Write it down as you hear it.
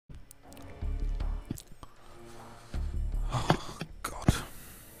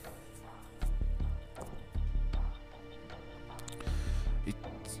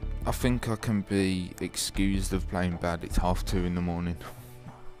think I can be excused of playing bad. It's 2:30 in the morning.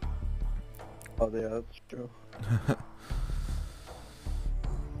 Oh yeah, that's true.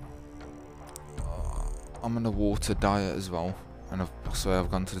 I'm on a water diet as well, and I swear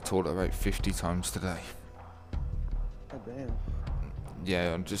I've gone to the toilet about 50 times today. Oh damn.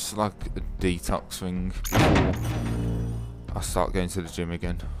 Yeah, I'm just like a detox thing before I start going to the gym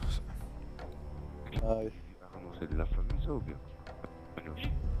again. Nice. C'est de la famille ça ou bien?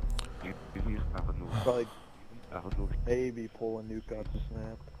 Probably maybe pull a nuke out this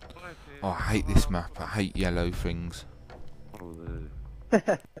map. Oh, I hate this map. I hate yellow things.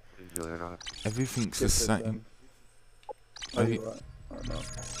 Everything's the same. Oh, you're right. Oh, no.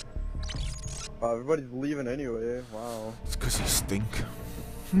 Wow, everybody's leaving anyway. Wow. It's because you stink.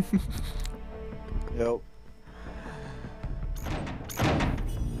 Yep.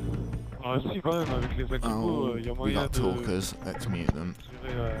 Ah si quand même, avec les animaux, y a We moyen got de talkers. Let's mute them.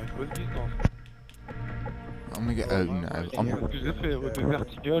 tirer à une bonne distance. I'm gonna get out now. Parce que j'ai fait au désert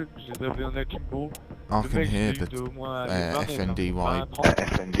Eagle, je les avais en akimbo. I Le can mec, hear j'ai eu the de au moins FNDY.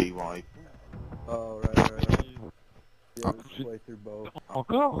 20-30. Oh, right. Yeah, Oh. this way through both.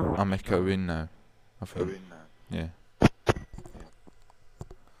 Encore? I'm echoing now. I think. Yeah.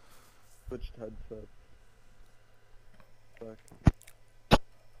 Switched headset. Fuck.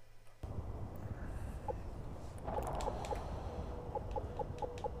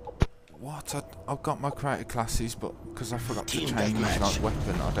 What? I've got my creative classes, but because I forgot to change like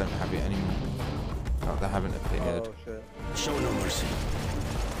weapon, I don't have it anymore. Like they haven't appeared. Oh shit. Show no mercy.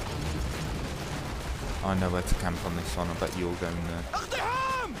 I know where to camp on this one. I bet you're going there.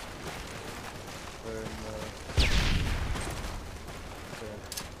 They're in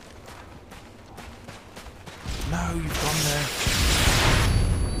No, you've gone there.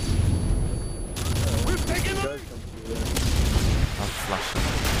 We've taken them! I've flashed them.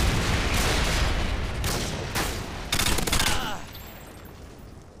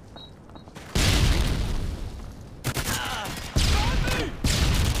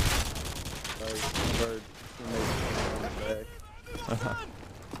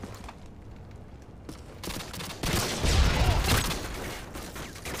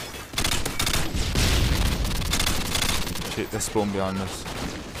 Shit, they spawn behind us.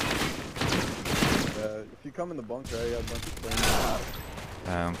 If you come in the bunker, I got a bunch of things.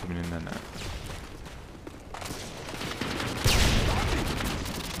 I'm coming in there now.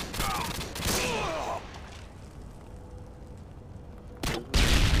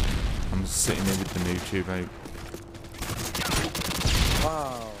 I'm just sitting here with the new tube out.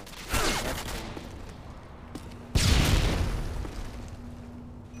 Wow.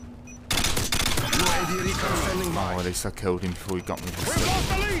 Oh, at least I killed him before he got me this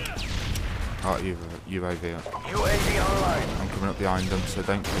time. Oh, you're over here. UAV online. I'm coming up behind them, so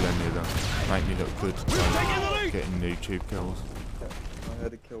don't kill any of them. Make me look good by getting new tube kills. I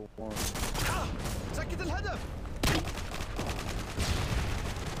had to kill one.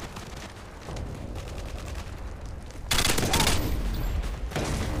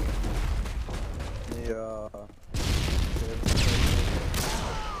 Yeah.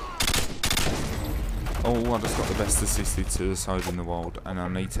 Oh, I just got the best assisted suicide in the world, and I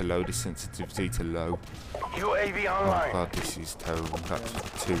need to lower the sensitivity to low. UAV Oh online. god, this is terrible.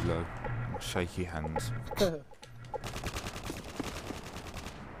 That's too low. Shaky hands. Enemy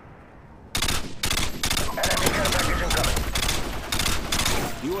care package incoming.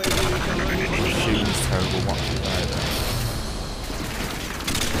 Shooting is terrible. Watch it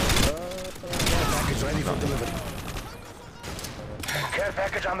Package ready for delivery. Care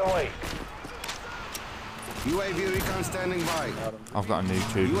package on the way. UAV recon standing by. I've got a new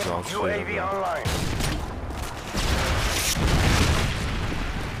tube as well. UAV online.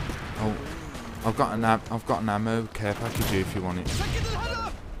 Oh, I've got an ammo care package here if you want it.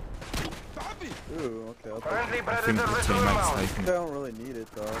 Ooh, okay. I'll take Friendly I think predator the missile teammates inbound. it. I taken. don't really need it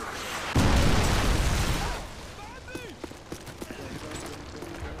though.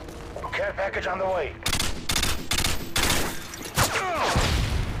 Care package on the way.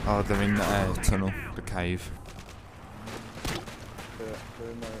 Oh, they're in the tunnel, the cave. Yeah,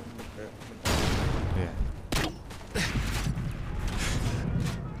 they're in the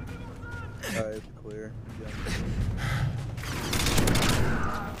Yeah. it's clear. Yeah.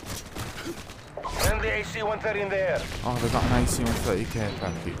 Friendly AC-130 in the air. Oh, they've got an AC-130 care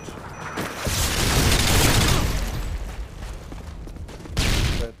package.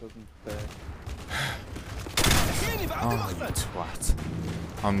 That doesn't stay. Oh, you twat.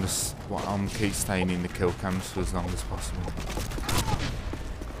 I'm keep staying in the kill cams for as long as possible.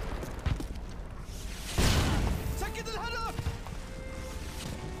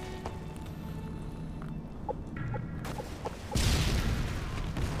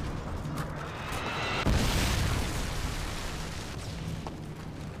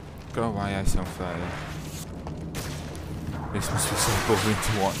 Go away, ASL30. This must be so boring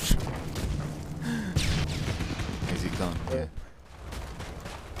to watch. Is he gone? Yeah.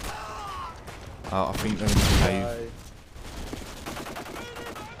 Oh, I think they're in the cave.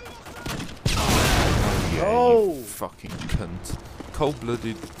 Oh yeah, you fucking cunt.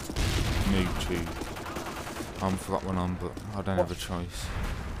 Cold-blooded noob tube. I forgot one on, but I don't have a choice.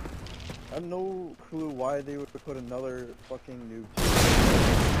 I have no clue why they would put another fucking noob tube.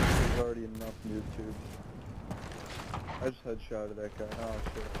 There's already enough noob tubes. I just headshotted that guy. Oh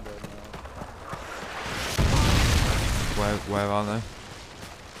shit, I'm dead now. Where are they?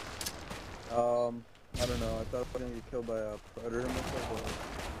 I don't know. I thought I was gonna get killed by a predator missile, but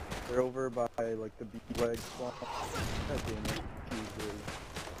they're over by like the beeflag swamp. God damn it. Jesus.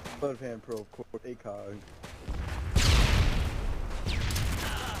 Left hand pro, of course. ACOG.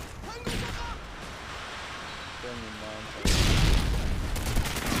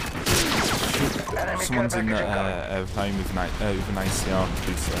 Someone's in the airplane with an ACR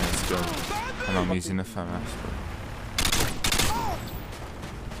who's still, and I'm using a FMS.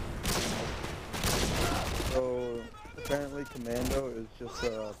 So, apparently Commando is just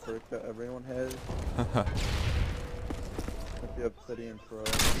a perk that everyone has. If you have City and Pro.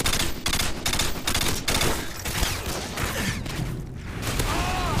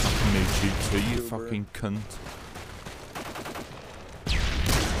 Fucking YouTube too, you fucking cunt.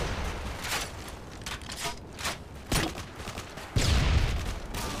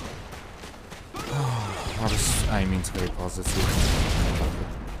 I was aiming to go positive.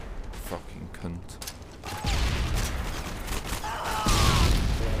 Fucking cunt.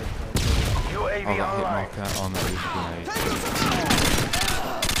 UAV I got hit online. marker on the grenade.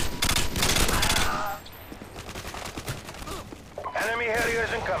 Enemy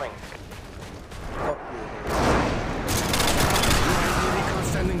Harriers incoming. Fuck you. Recon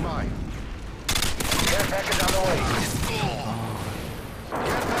standing by. Care package on the way.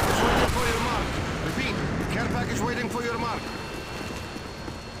 Care package waiting for your mark. Repeat. Care package waiting for your mark.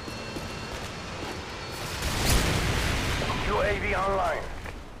 UAV online.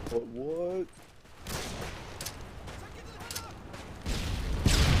 What?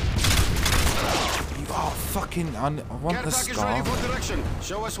 Oh fucking! I want Care the package scar. ready for direction.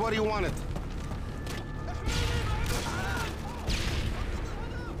 Show us where you want it.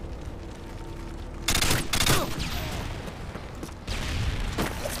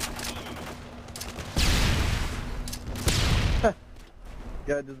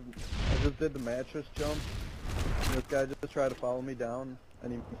 Yeah, I just did the mattress jump. And this guy just tried to follow me down,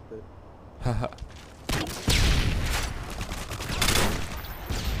 and he missed it.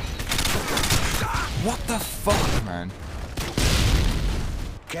 What the fuck, man?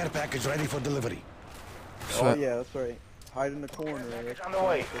 Care package ready for delivery. Oh yeah, that's right. Hide in the corner. Package on the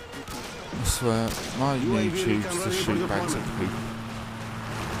way. I swear, my UAV YouTube's recon to ready for shoot bags at deployment. people.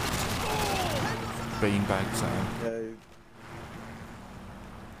 Bean bags at him. Yeah,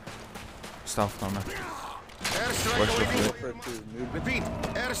 Stealth bomber. Airstrike Watch awaiting your for your for two mark. noob. Repeat.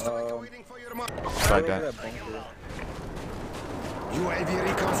 Airstrike awaiting for your mark. Right Go there. to that bunker. UAV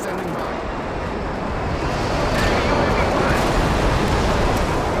recon standing by.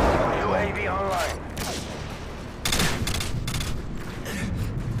 UAV online.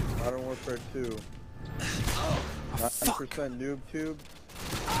 Modern Warfare 2. 9% noob tube.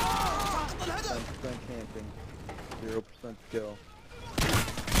 10% camping. 0% skill.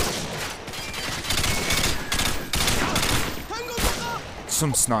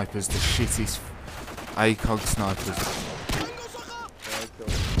 Some snipers, the shittiest ACOG snipers. Yeah, I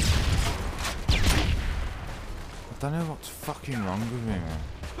killed him. I don't know what's fucking wrong with me, man.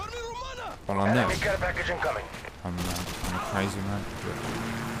 Well, I know Enemy care package incoming. I'm a crazy man.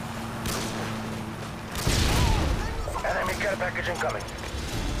 Enemy care package incoming.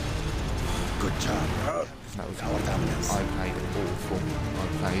 Good job. That was Our dominance. I played awful. I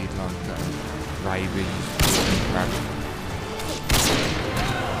played like rabies.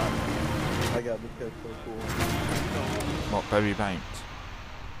 I got this guy so cool. What, berry banked?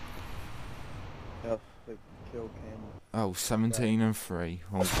 Yeah, like kill cam. Oh, 17 and 3.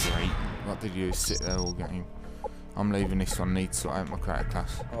 Oh, great. What did you sit there all game? I'm leaving this one. Need to sort out my character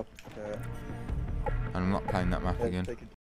class. Oh, okay. And I'm not playing that map Yeah, again. take it